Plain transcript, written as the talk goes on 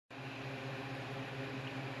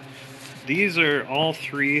these are all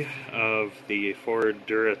three of the Ford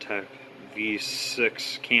Duratec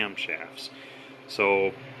V6 camshafts.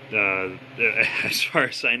 So, as far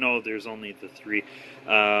as I know, there's only the three.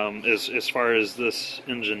 As far as this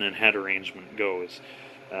engine and head arrangement goes,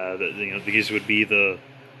 these would be the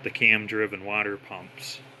cam-driven water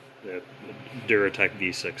pumps, the Duratec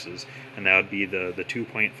V6s, and that would be the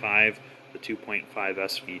 2.5, the 2.5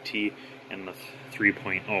 SVT, and the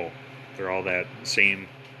 3.0. They're all that same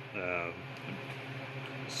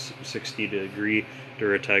 60-degree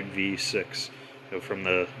Duratec V6, from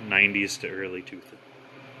the 90s to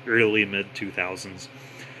early mid-2000s.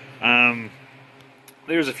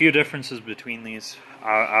 There's a few differences between these.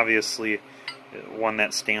 Obviously, one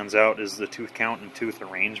that stands out is the tooth count and tooth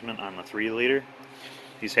arrangement on the 3-liter.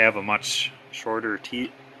 These have a much shorter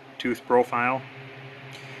tooth profile,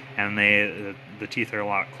 and the teeth are a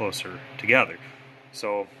lot closer together.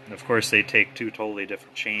 So, of course, they take two totally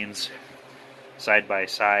different chains side by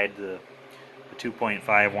side. The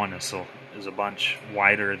 2.5 one is a bunch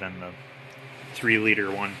wider than the 3-liter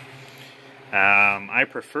one. I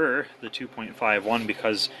prefer the 2.5 one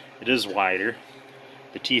because it is wider.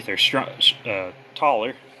 The teeth are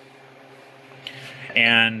taller,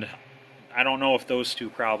 and I don't know if those two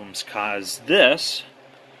problems cause this,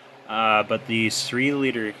 but these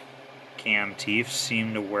 3-liter cam teeth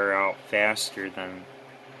seem to wear out faster than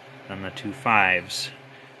the 2.5s.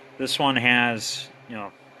 This one has,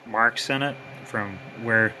 marks in it from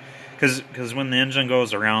where, because when the engine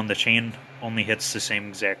goes around, the chain only hits the same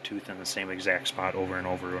exact tooth in the same exact spot over and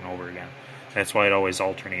over and over again. That's why it always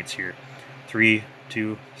alternates here. 3,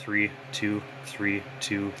 2, 3, 2, 3,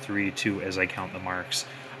 2, 3, 2, as I count the marks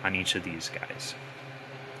on each of these guys.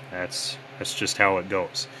 That's just how it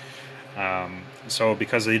goes. So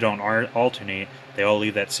because they don't alternate, they all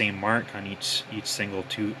leave that same mark on each single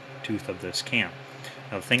tooth of this cam.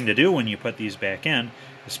 Now, the thing to do when you put these back in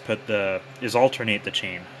is alternate the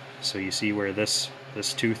chain. So you see where this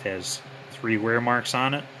tooth has 3 wear marks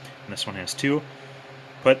on it, and this one has 2.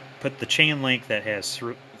 Put the chain link that has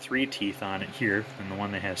 3 teeth on it here, and the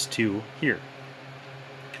one that has 2 here.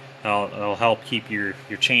 It'll help keep your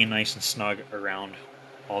chain nice and snug around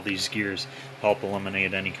all these gears, help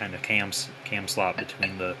eliminate any kind of cam slop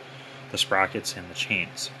between the sprockets and the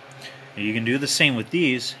chains. Now, you can do the same with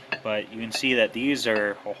these, but you can see that these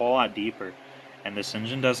are a whole lot deeper, and this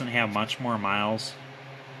engine doesn't have much more miles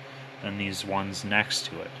than these ones next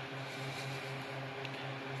to it.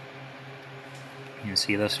 You can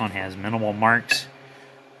see this one has minimal marks.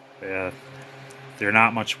 They're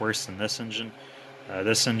not much worse than this engine.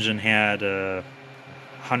 This engine had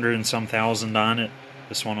 100 and some thousand on it.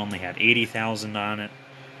 This one only had 80,000 on it,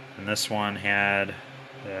 and this one had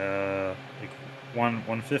like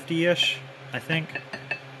 150-ish, I think,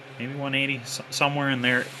 maybe 180, somewhere in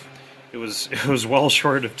there. It was well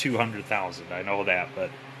short of 200,000. I know that,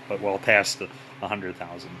 but well past the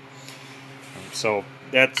 100,000. So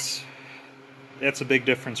that's a big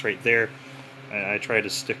difference right there. I try to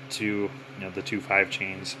stick to the 2.5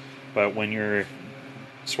 chains, but when you're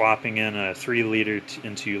swapping in a 3-liter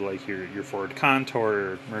into like your Ford Contour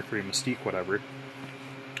or Mercury Mystique, whatever,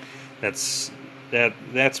 that's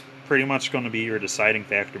pretty much going to be your deciding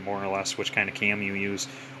factor, more or less, which kind of cam you use.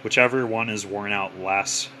 Whichever one is worn out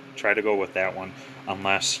less, try to go with that one,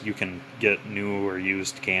 unless you can get new or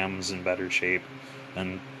used cams in better shape,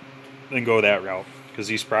 and then go that route, because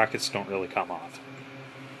these sprockets don't really come off.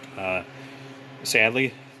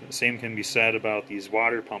 Sadly, the same can be said about these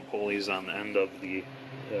water pump pulleys on the end of the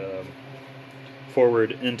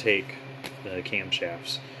forward intake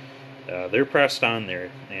camshafts. They're pressed on there,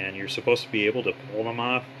 and you're supposed to be able to pull them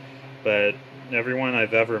off, but everyone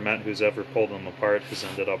I've ever met who's ever pulled them apart has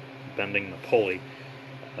ended up bending the pulley,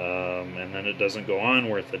 and then it doesn't go on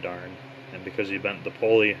worth a darn. And because you bent the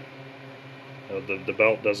pulley, the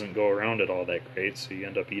belt doesn't go around it all that great, so you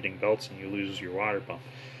end up eating belts and you lose your water pump.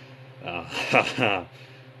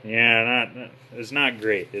 Yeah, it's not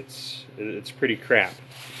great. It's pretty crap.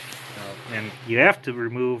 And you have to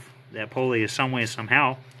remove that pulley some way,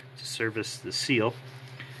 somehow, to service the seal.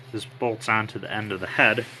 This bolts onto the end of the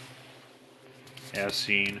head, as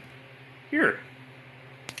seen here.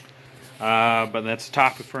 But that's a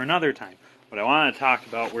topic for another time. What I want to talk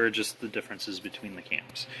about were just the differences between the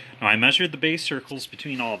cams. Now, I measured the base circles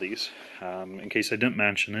between all these. In case I didn't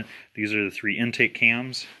mention it, these are the 3 intake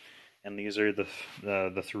cams, and these are the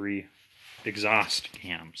 3 exhaust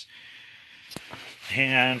cams.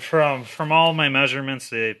 And from all my measurements,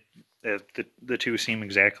 the two seem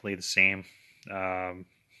exactly the same. And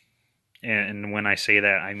when I say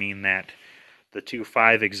that, I mean that the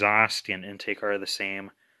 2.5 exhaust and intake are the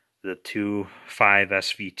same. the 2.5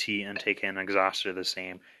 SVT intake and exhaust are the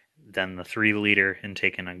same, then the 3-liter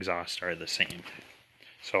intake and exhaust are the same.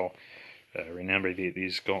 So remember,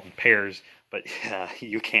 these go in pairs, but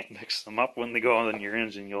you can't mix them up when they go in your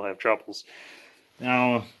engine. You'll have troubles.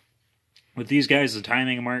 Now, with these guys, the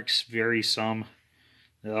timing marks vary some.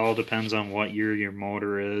 It all depends on what year your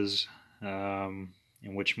motor is and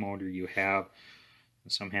which motor you have.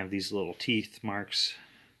 Some have these little teeth marks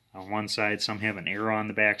on one side. Some have an arrow on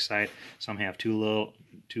the back side. Some have two little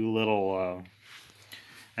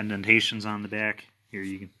indentations on the back. Here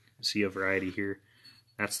you can see a variety here.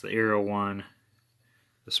 That's the arrow one.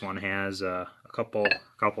 This one has a couple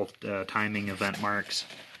timing event marks,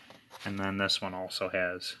 and then this one also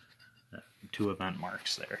has 2 event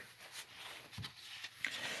marks there.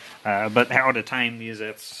 But how to time these,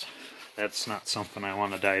 that's not something I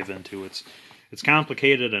want to dive into. It's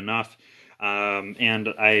complicated enough, and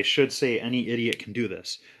I should say any idiot can do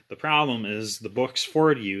this. The problem is the books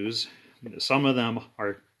Ford use, some of them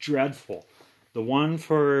are dreadful. The one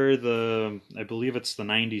for I believe it's the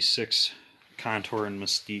 96 Contour and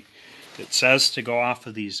Mystique, it says to go off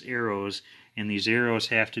of these arrows, and these arrows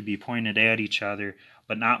have to be pointed at each other,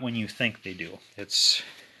 but not when you think they do. It's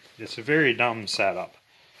a very dumb setup.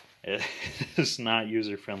 It is not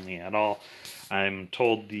user-friendly at all. I'm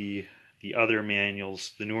told the other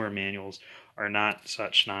manuals, the newer manuals, are not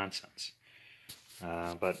such nonsense.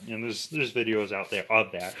 But there's videos out there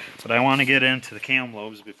of that. But I want to get into the cam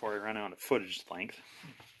lobes before I run out of footage length.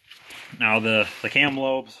 Now the cam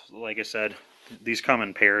lobes, like I said, these come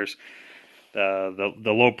in pairs. The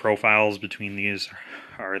lobe profiles between these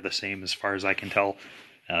are the same as far as I can tell,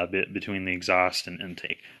 between the exhaust and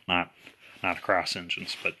intake. Not across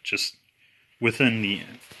engines, but just within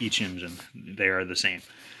each engine, they are the same.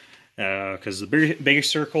 Because the base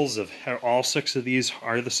circles of all 6 of these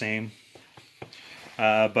are the same.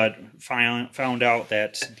 But found out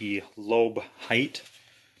that the lobe height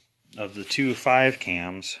of the 2.5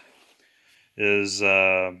 cams is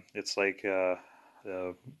it's like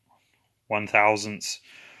 1/1000th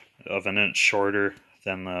of an inch shorter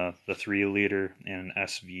than the 3-liter and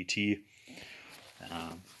SVT.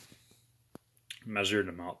 Measured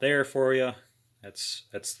them out there for you. That's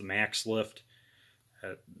the max lift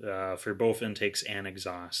for both intakes and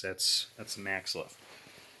exhaust. That's the max lift.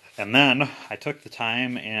 And then I took the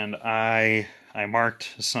time and I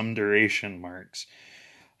marked some duration marks.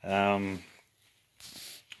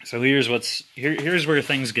 So here's where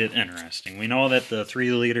things get interesting. We know that the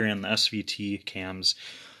 3-liter and the SVT cams,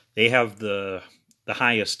 they have the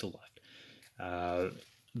highest lift,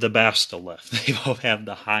 the best lift. They both have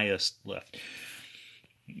the highest lift.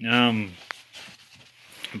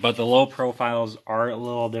 But the low profiles are a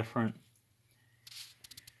little different.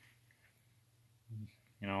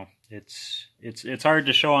 You know, it's hard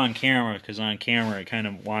to show on camera, because on camera it kind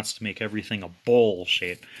of wants to make everything a bowl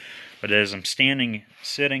shape. But as I'm sitting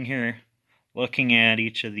here, looking at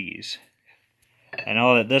each of these, I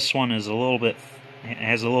know that this one is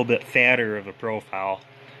has a little bit fatter of a profile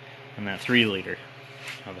than that 3-liter.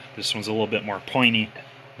 This one's a little bit more pointy.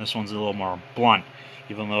 This one's a little more blunt,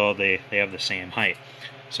 even though they have the same height.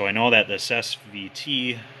 So I know that this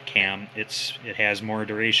SVT cam, it has more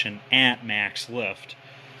duration at max lift,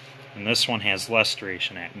 and this one has less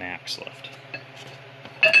duration at max lift.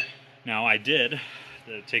 Now I did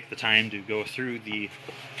take the time to go through the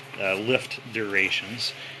lift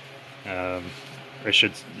durations. I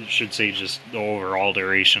should say just the overall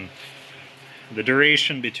duration. The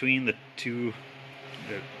duration between the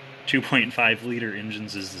 2.5-liter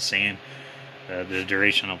engines is the same. The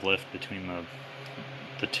duration of lift between the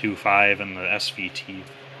 2.5 and the SVT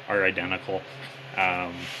are identical.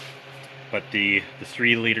 But the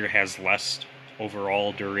 3-liter has less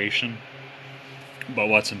overall duration. But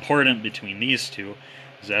what's important between these two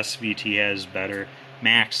is SVT has better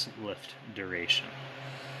max lift duration.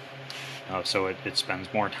 So it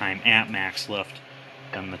spends more time at max lift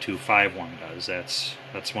than the 2.5 one does. That's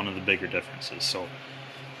one of the bigger differences. So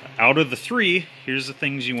out of the 3, here's the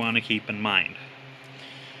things you want to keep in mind.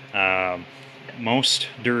 Most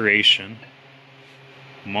duration,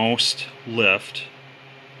 most lift,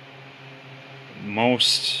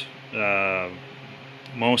 most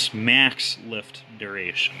max lift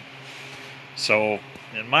duration. So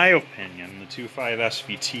in my opinion, the 2.5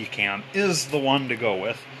 SVT cam is the one to go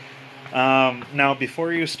with. Now,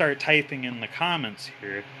 before you start typing in the comments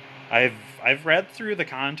here, I've read through the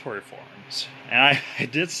Contour forums, and I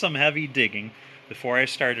did some heavy digging before I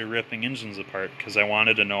started ripping engines apart, because I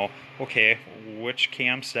wanted to know, okay, which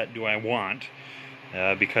cam set do I want?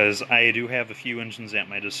 Because I do have a few engines at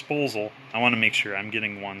my disposal. I want to make sure I'm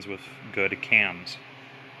getting ones with good cams.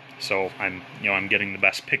 So I'm getting the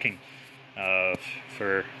best picking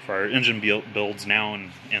for our engine builds now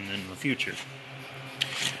and in the future.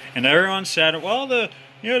 And everyone said, well, the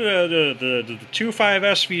 2.5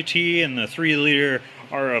 SVT and the 3-liter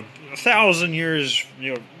are 1,000 years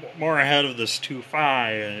more ahead of this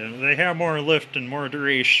 2.5, and they have more lift and more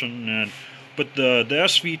duration, but the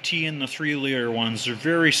SVT and the 3-liter ones are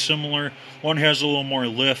very similar. One has a little more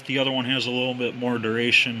lift, the other one has a little bit more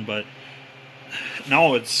duration, but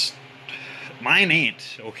no, mine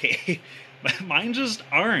ain't, okay? Mine just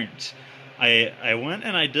aren't. I went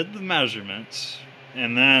and I did the measurements,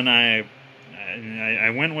 and then I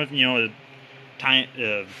went with, I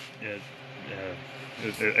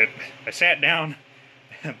sat down,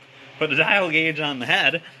 put the dial gauge on the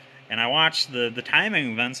head, and I watched the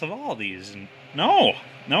timing events of all these, and no,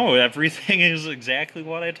 everything is exactly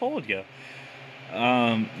what I told you.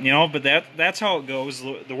 But that's how it goes.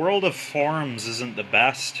 The world of forums isn't the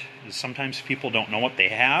best. Sometimes people don't know what they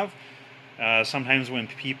have. Sometimes when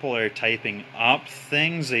people are typing up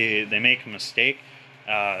things, they make a mistake,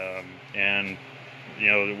 and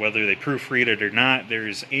whether they proofread it or not,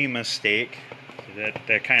 there's a mistake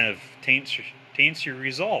that kind of taints your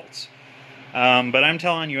results. But I'm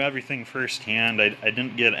telling you everything firsthand. I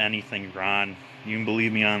didn't get anything wrong. You can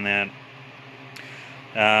believe me on that.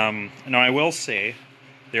 Now I will say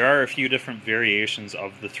there are a few different variations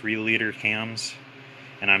of the 3-liter cams,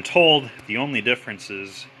 and I'm told the only difference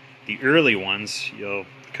is the early ones,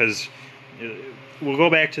 because we'll go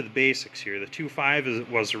back to the basics here. The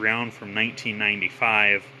 2.5 was around from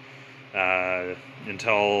 1995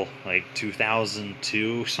 until like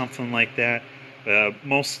 2002, something like that.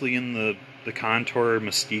 Mostly in the Contour,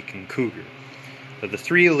 Mystique, and Cougar. But the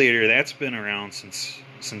 3-liter, that's been around since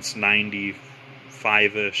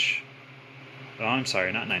 95-ish. Oh, I'm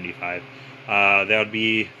sorry, not 95. That would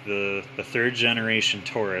be the 3rd generation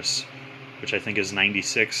Taurus, which I think is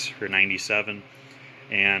 96 or 97.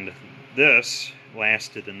 And this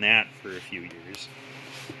lasted in that for a few years.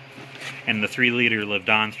 And the 3-liter lived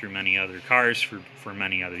on through many other cars for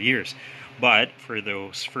many other years. But for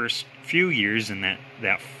those first few years in that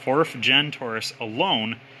 4th gen Taurus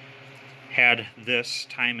alone had this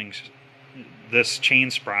chain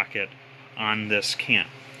sprocket on this cam.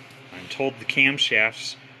 I'm told the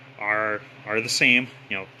camshafts are the same.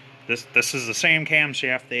 This is the same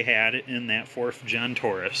camshaft they had in that 4th gen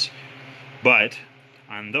Taurus, but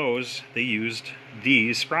on those they used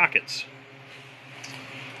these sprockets.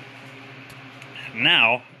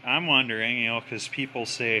 Now I'm wondering, because people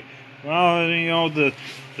say, well, the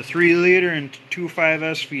 3-liter and 2.5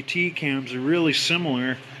 SVT cams are really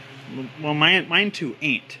similar. Well, mine too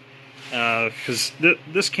ain't, because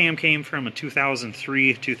this cam came from a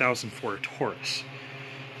 2003-2004 Taurus.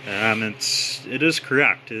 It is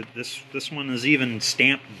correct. This one is even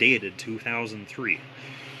stamp dated 2003,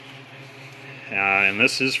 and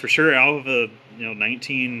this is for sure out of a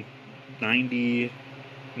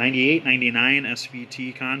 1998, 99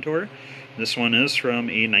 SVT Contour. This one is from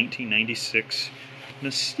a 1996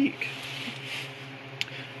 Mystique.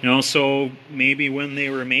 So maybe when they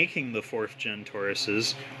were making the 4th gen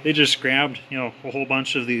Tauruses, they just grabbed, a whole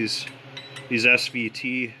bunch of these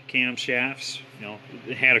SVT camshafts,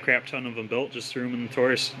 they had a crap ton of them built, just threw them in the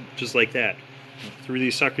Taurus, just like that. Threw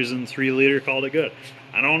these suckers in the 3-liter, called it good.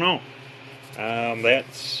 I don't know.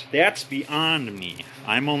 That's beyond me.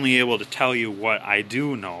 I'm only able to tell you what I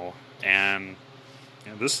do know, and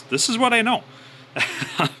this is what I know.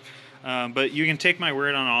 But you can take my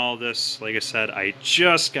word on all this. Like I said, I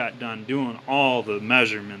just got done doing all the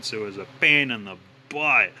measurements. It was a pain in the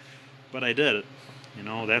butt, but I did it.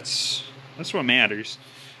 That's what matters.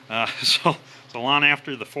 So long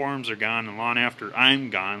after the forums are gone and long after I'm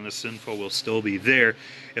gone, this info will still be there.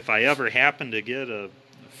 If I ever happen to get a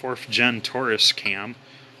 4th gen Taurus cam,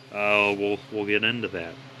 we'll get into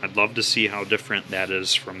that. I'd love to see how different that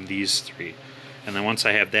is from these 3. And then once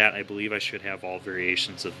I have that, I believe I should have all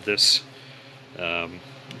variations of this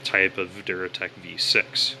type of Duratec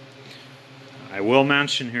V6. I will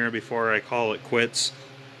mention here before I call it quits,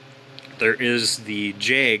 there is the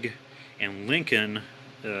Jag and Lincoln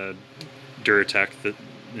Duratec, the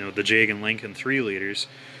Jag and Lincoln 3-liters.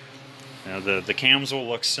 The cams will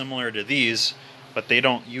look similar to these, but they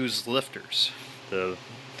don't use lifters. The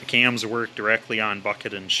cams work directly on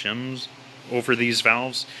bucket and shims over these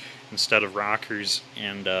valves instead of rockers,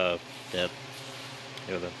 and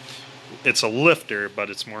it's a lifter, but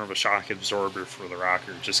it's more of a shock absorber for the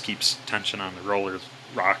rocker. It just keeps tension on the roller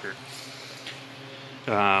rocker.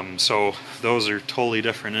 So those are totally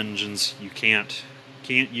different engines. You can't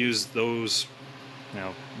use those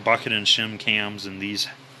bucket and shim cams in these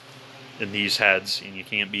in these heads, and you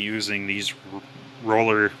can't be using these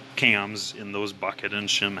roller cams in those bucket and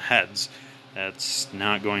shim heads. That's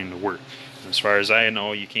not going to work. As far as I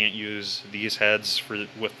know, you can't use these heads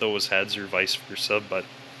with those heads or vice versa, but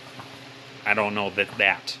I don't know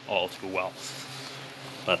that all too well.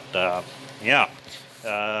 But yeah,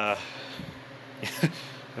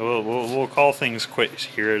 we'll call things quits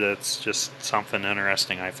here. That's just something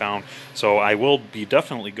interesting I found. So I will be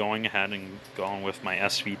definitely going ahead and going with my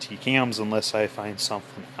SVT cams unless I find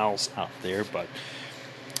something else out there, but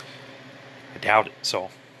I doubt it. So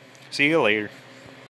see you later.